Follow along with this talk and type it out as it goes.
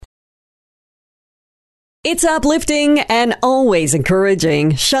It's uplifting and always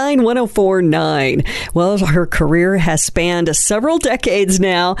encouraging. Shine 104.9. Well, her career has spanned several decades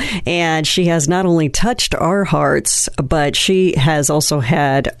now, and she has not only touched our hearts, but she has also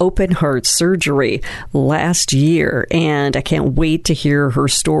had open heart surgery last year. And I can't wait to hear her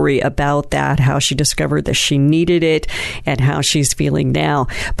story about that, how she discovered that she needed it, and how she's feeling now.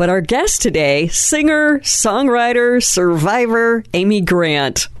 But our guest today, singer, songwriter, survivor, Amy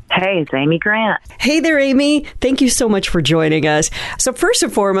Grant. Hey, it's Amy Grant. Hey there, Amy. Thank you so much for joining us. So first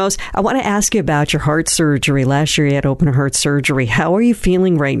and foremost, I want to ask you about your heart surgery. Last year you had open heart surgery. How are you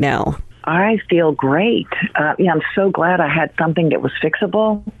feeling right now? I feel great. I'm so glad I had something that was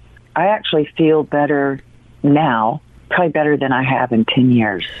fixable. I actually feel better now, probably better than I have in 10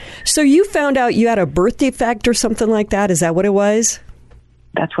 years. So you found out you had a birth defect or something like that? Is that what it was?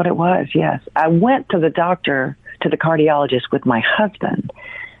 That's what it was, yes. I went to the doctor, to the cardiologist with my husband,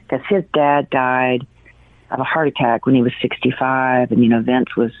 because his dad died of a heart attack when he was 65, and,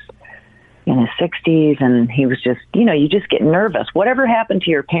 Vince was in his 60s, and he was just, you just get nervous. Whatever happened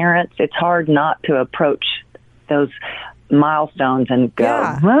to your parents, it's hard not to approach those milestones and go,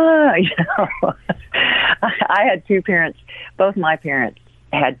 I had two parents, both my parents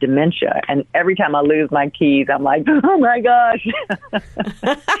had dementia, and every time I lose my keys, I'm like, oh my gosh.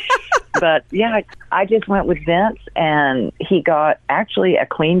 But yeah, I just went with Vince, and he got actually a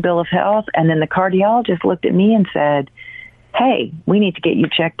clean bill of health, and then the cardiologist looked at me and said, hey, we need to get you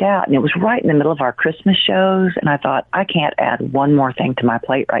checked out. And it was right in the middle of our Christmas shows, and I thought, I can't add one more thing to my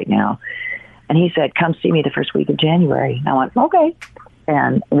plate right now. And he said, come see me the first week of January. And I went, okay.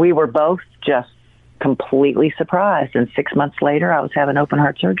 And we were both just completely surprised. And 6 months later, I was having open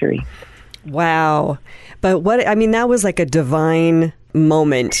heart surgery. Wow. But that was like a divine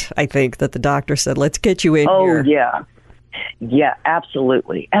moment, I think, that the doctor said, let's get you in here. Oh, yeah. Yeah,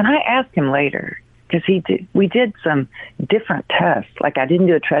 absolutely. And I asked him later, because we did some different tests. Like, I didn't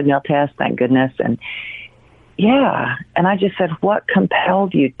do a treadmill test, thank goodness. And yeah. And I just said, what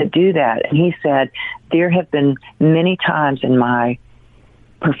compelled you to do that? And he said, there have been many times in my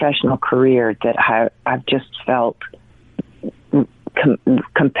professional career that I've just felt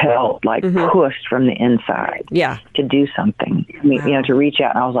compelled, like pushed from the inside to do something, to reach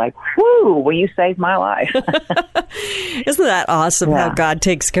out. And I was like, whoo, will you save my life? Isn't that awesome how God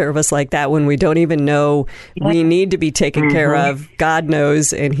takes care of us like that when we don't even know we need to be taken care of? God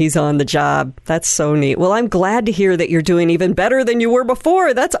knows, and he's on the job. That's so neat. Well, I'm glad to hear that you're doing even better than you were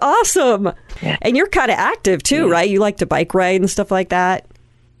before. That's awesome. Yeah. And you're kind of active too, right? You like to bike ride and stuff like that?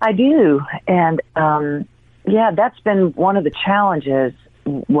 I do. And, that's been one of the challenges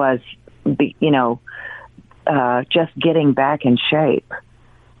was, just getting back in shape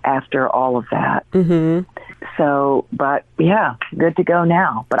after all of that. Mm-hmm. So, but yeah, good to go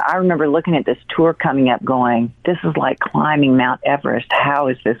now. But I remember looking at this tour coming up going, this is like climbing Mount Everest. How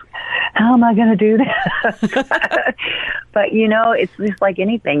am I going to do this? But, it's just like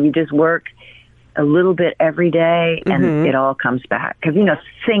anything. You just work a little bit every day, and it all comes back. Because,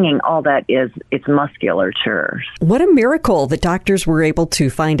 singing, all that it's musculature. What a miracle that doctors were able to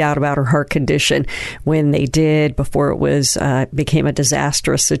find out about her heart condition when they did, before it was became a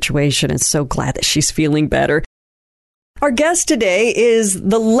disastrous situation. And so glad that she's feeling better. Our guest today is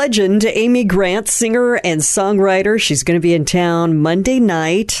the legend, Amy Grant, singer and songwriter. She's going to be in town Monday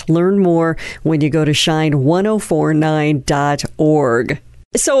night. Learn more when you go to shine1049.org.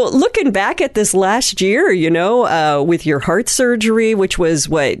 So looking back at this last year, with your heart surgery, which was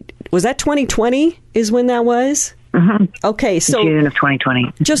was that 2020 is when that was? Mm-hmm. Okay, so June of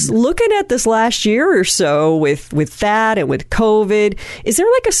 2020. Just looking at this last year or so with that and with COVID, is there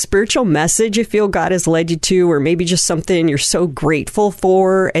like a spiritual message you feel God has led you to, or maybe just something you're so grateful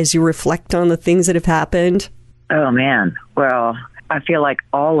for as you reflect on the things that have happened? Oh, man. Well, I feel like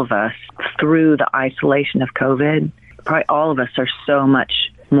all of us, through the isolation of COVID, probably all of us are so much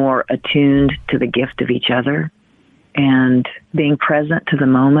more attuned to the gift of each other and being present to the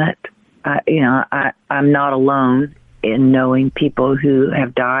moment. I'm not alone in knowing people who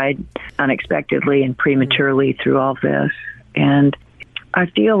have died unexpectedly and prematurely through all this. And I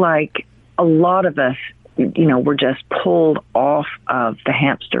feel like a lot of us, we're just pulled off of the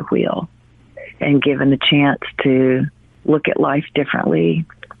hamster wheel and given the chance to look at life differently,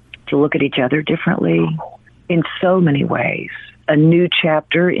 to look at each other differently in so many ways. A new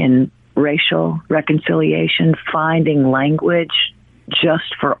chapter in racial reconciliation, finding language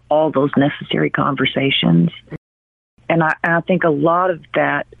just for all those necessary conversations. And I think a lot of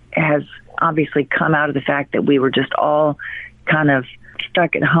that has obviously come out of the fact that we were just all kind of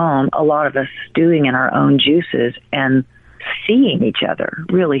stuck at home, a lot of us stewing in our own juices and seeing each other,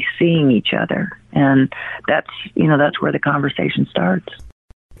 really seeing each other. And that's where the conversation starts.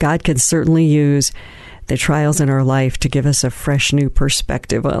 God can certainly use the trials in our life to give us a fresh new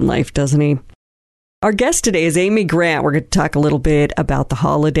perspective on life, doesn't he? Our guest today is Amy Grant. We're going to talk a little bit about the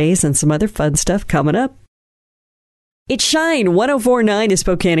holidays and some other fun stuff coming up. It's Shine 104.9 in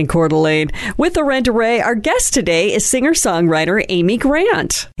Spokane and Coeur d'Alene. With the Rent Array, our guest today is singer-songwriter Amy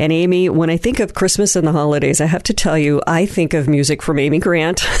Grant. And Amy, when I think of Christmas and the holidays, I have to tell you, I think of music from Amy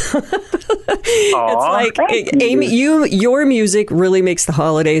Grant. It's like, Amy, your music really makes the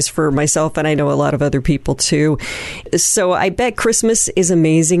holidays for myself, and I know a lot of other people too. So I bet Christmas is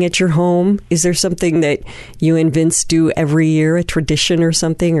amazing at your home. Is there something that you and Vince do every year, a tradition or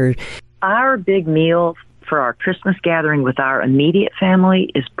something? Or our big meal for our Christmas gathering with our immediate family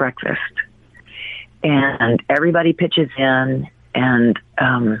is breakfast. And everybody pitches in, and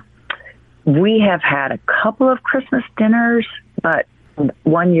we have had a couple of Christmas dinners, but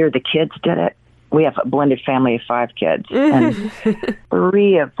one year the kids did it. We have a blended family of 5 kids, and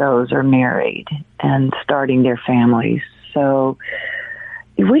 3 of those are married and starting their families. So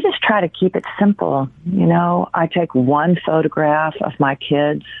we just try to keep it simple. You know, I take one photograph of my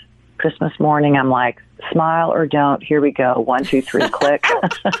kids Christmas morning. I'm like, smile or don't. Here we go. 1, 2, 3, click.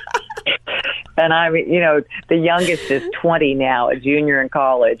 And the youngest is 20 now, a junior in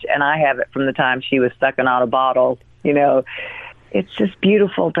college, and I have it from the time she was sucking on a bottle. It's just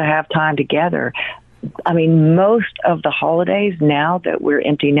beautiful to have time together. I mean, most of the holidays now that we're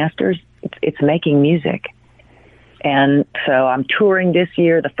empty nesters, it's making music. And so I'm touring this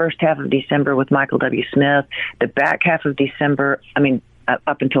year, the first half of December with Michael W. Smith, the back half of December,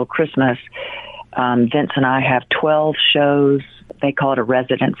 up until Christmas, Vince and I have 12 shows. They call it a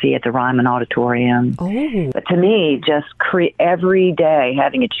residency at the Ryman Auditorium. Oh. But to me, just every day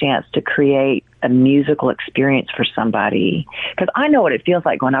having a chance to create a musical experience for somebody. Because I know what it feels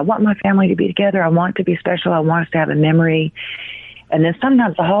like going, I want my family to be together. I want it to be special. I want us to have a memory. And then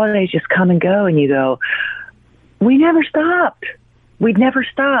sometimes the holidays just come and go, and you go, we never stopped. We'd never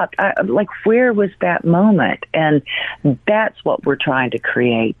stopped. Where was that moment? And that's what we're trying to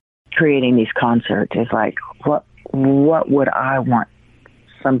create. Creating these concerts is like, what would I want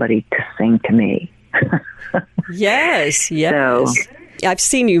somebody to sing to me? Yes. So, I've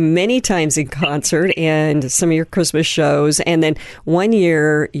seen you many times in concert and some of your Christmas shows. And then one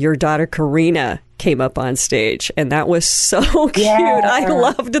year, your daughter Karina came up on stage, and that was so cute. Yeah. I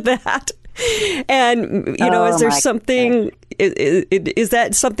loved that. And, is there something, is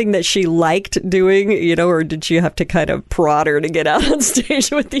that something that she liked doing, or did you have to kind of prod her to get out on stage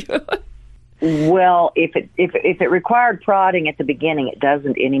with you? Well, if it required prodding at the beginning, it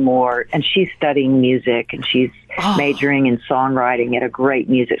doesn't anymore. And she's studying music, and she's majoring in songwriting at a great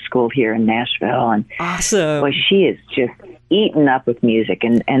music school here in Nashville. And awesome. Well, she is just eaten up with music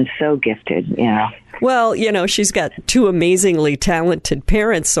and so gifted, Well, she's got 2 amazingly talented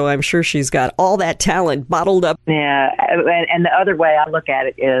parents, so I'm sure she's got all that talent bottled up. Yeah, and the other way I look at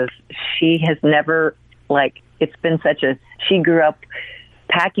it is she has never, she grew up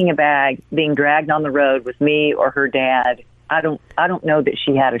packing a bag, being dragged on the road with me or her dad. I don't know that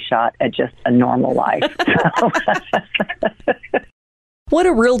she had a shot at just a normal life. What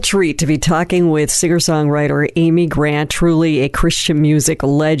a real treat to be talking with singer-songwriter Amy Grant, truly a Christian music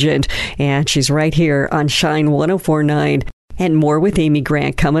legend. And she's right here on Shine 104.9. And more with Amy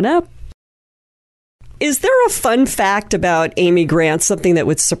Grant coming up. Is there a fun fact about Amy Grant, something that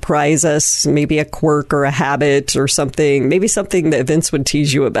would surprise us, maybe a quirk or a habit or something, maybe something that Vince would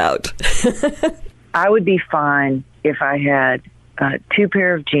tease you about? I would be fine if I had 2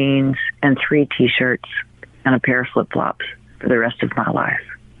 pair of jeans and 3 T-shirts and a pair of flip-flops for the rest of my life,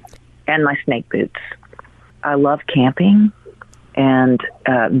 and my snake boots. I love camping, and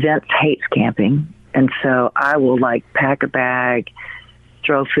Vince hates camping, and so I will pack a bag,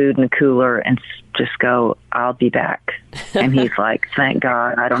 throw food in the cooler, and just go, I'll be back. And he's like, thank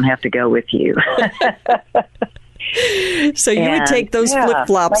God I don't have to go with you. So you would take those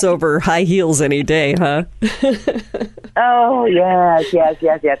flip-flops over high heels any day, huh? Oh, yes.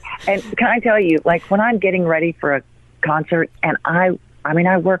 And can I tell you, when I'm getting ready for a concert, and I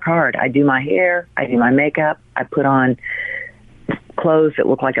work hard. I do my hair, I do my makeup, I put on clothes that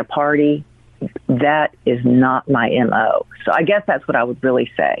look like a party. That is not my MO. So I guess that's what I would really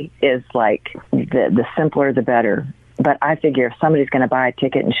say is the simpler the better. But I figure if somebody's going to buy a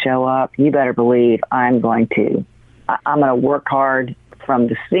ticket and show up, you better believe I'm going to work hard from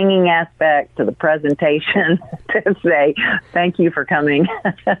the singing aspect to the presentation to say thank you for coming.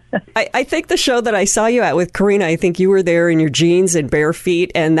 I think the show that I saw you at with Karina, I think you were there in your jeans and bare feet,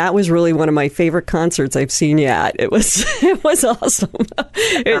 and that was really one of my favorite concerts I've seen you at. It was awesome.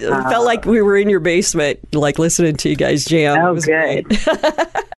 It felt like we were in your basement, like listening to you guys jam. Oh, it was good. Great.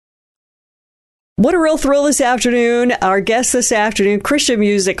 What a real thrill this afternoon. Our guest this afternoon, Christian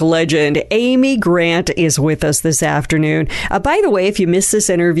music legend Amy Grant, is with us this afternoon. By the way, if you missed this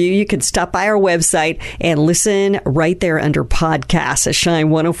interview, you can stop by our website and listen right there under podcasts at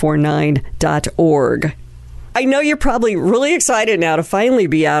shine1049.org. I know you're probably really excited now to finally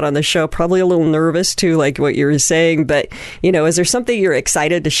be out on the show, probably a little nervous too, like what you were saying. But, is there something you're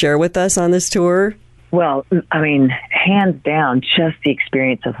excited to share with us on this tour? Well, I mean, hands down, just the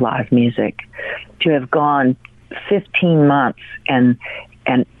experience of live music. To have gone 15 months and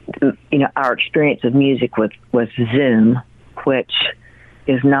our experience of music was Zoom, which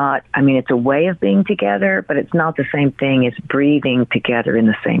is not, I mean, it's a way of being together, but it's not the same thing as breathing together in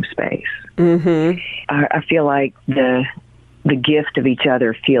the same space. Mm-hmm. I feel like the gift of each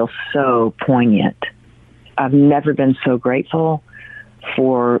other feels so poignant. I've never been so grateful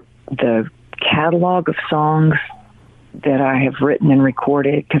for the catalog of songs that I have written and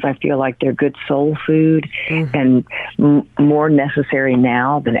recorded, because I feel like they're good soul food and more necessary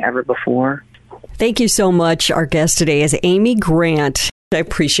now than ever before. Thank you so much. Our guest today is Amy Grant. I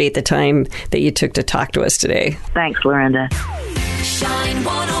appreciate the time that you took to talk to us today. Thanks, Lorinda. Shine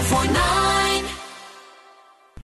 104.9